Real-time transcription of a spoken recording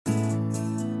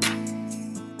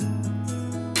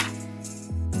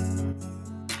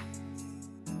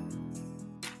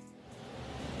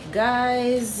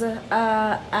Guys,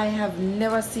 I have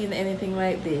never seen anything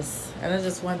like this, and I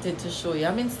just wanted to show you.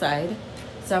 I'm inside,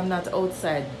 so I'm not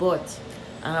outside, but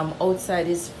outside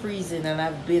is freezing, and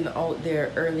I've been out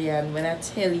there earlier. And when I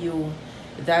tell you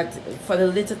that for the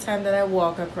little time that I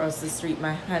walk across the street,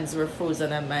 my hands were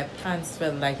frozen and my pants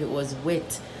felt like it was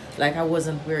wet, like I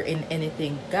wasn't wearing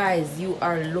anything. Guys, you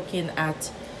are looking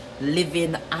at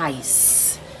living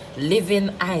ice.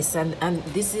 Living ice, and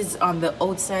this is on the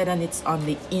outside and it's on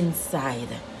the inside.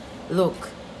 Look,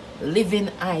 living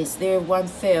ice. There one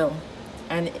fell,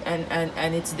 and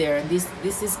it's there. And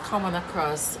this is common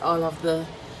across all of the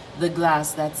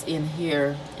glass that's in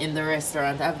here in the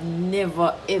restaurant. I've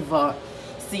never ever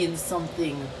seen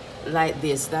something like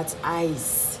this. That's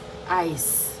ice.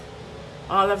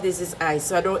 All of this is ice.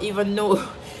 So I don't even know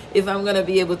if I'm gonna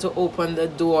be able to open the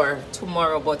door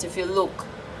tomorrow. But if you look,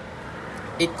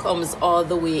 it comes all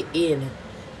the way in.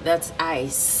 That's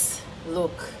ice.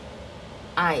 Look,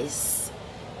 ice.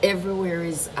 Everywhere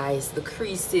is ice. The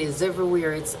creases,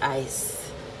 everywhere it's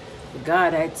ice.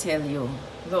 God, I tell you.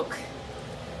 Look,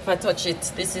 if I touch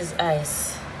it, this is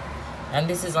ice. And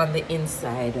this is on the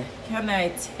inside. Can I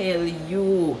tell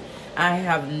you, I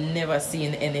have never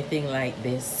seen anything like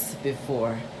this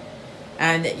before.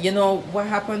 And you know what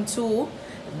happened too?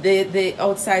 The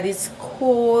outside is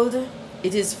cold.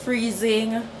 It is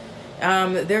freezing.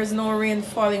 There's no rain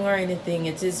falling or anything.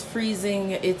 It is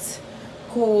freezing. It's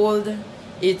cold.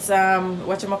 It's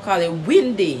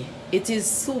windy. It is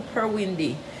super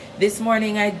windy. This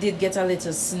morning I did get a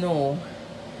little snow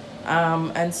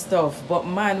and stuff. But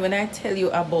man, when I tell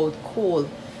you about cold,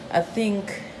 I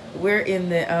think we're in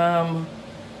the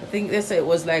I think they said it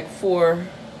was like 4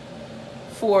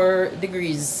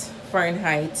 degrees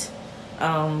Fahrenheit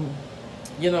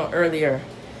you know, earlier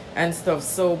and stuff.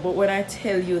 So but when I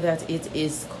tell you that it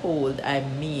is cold, I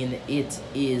mean it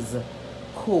is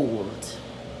cold.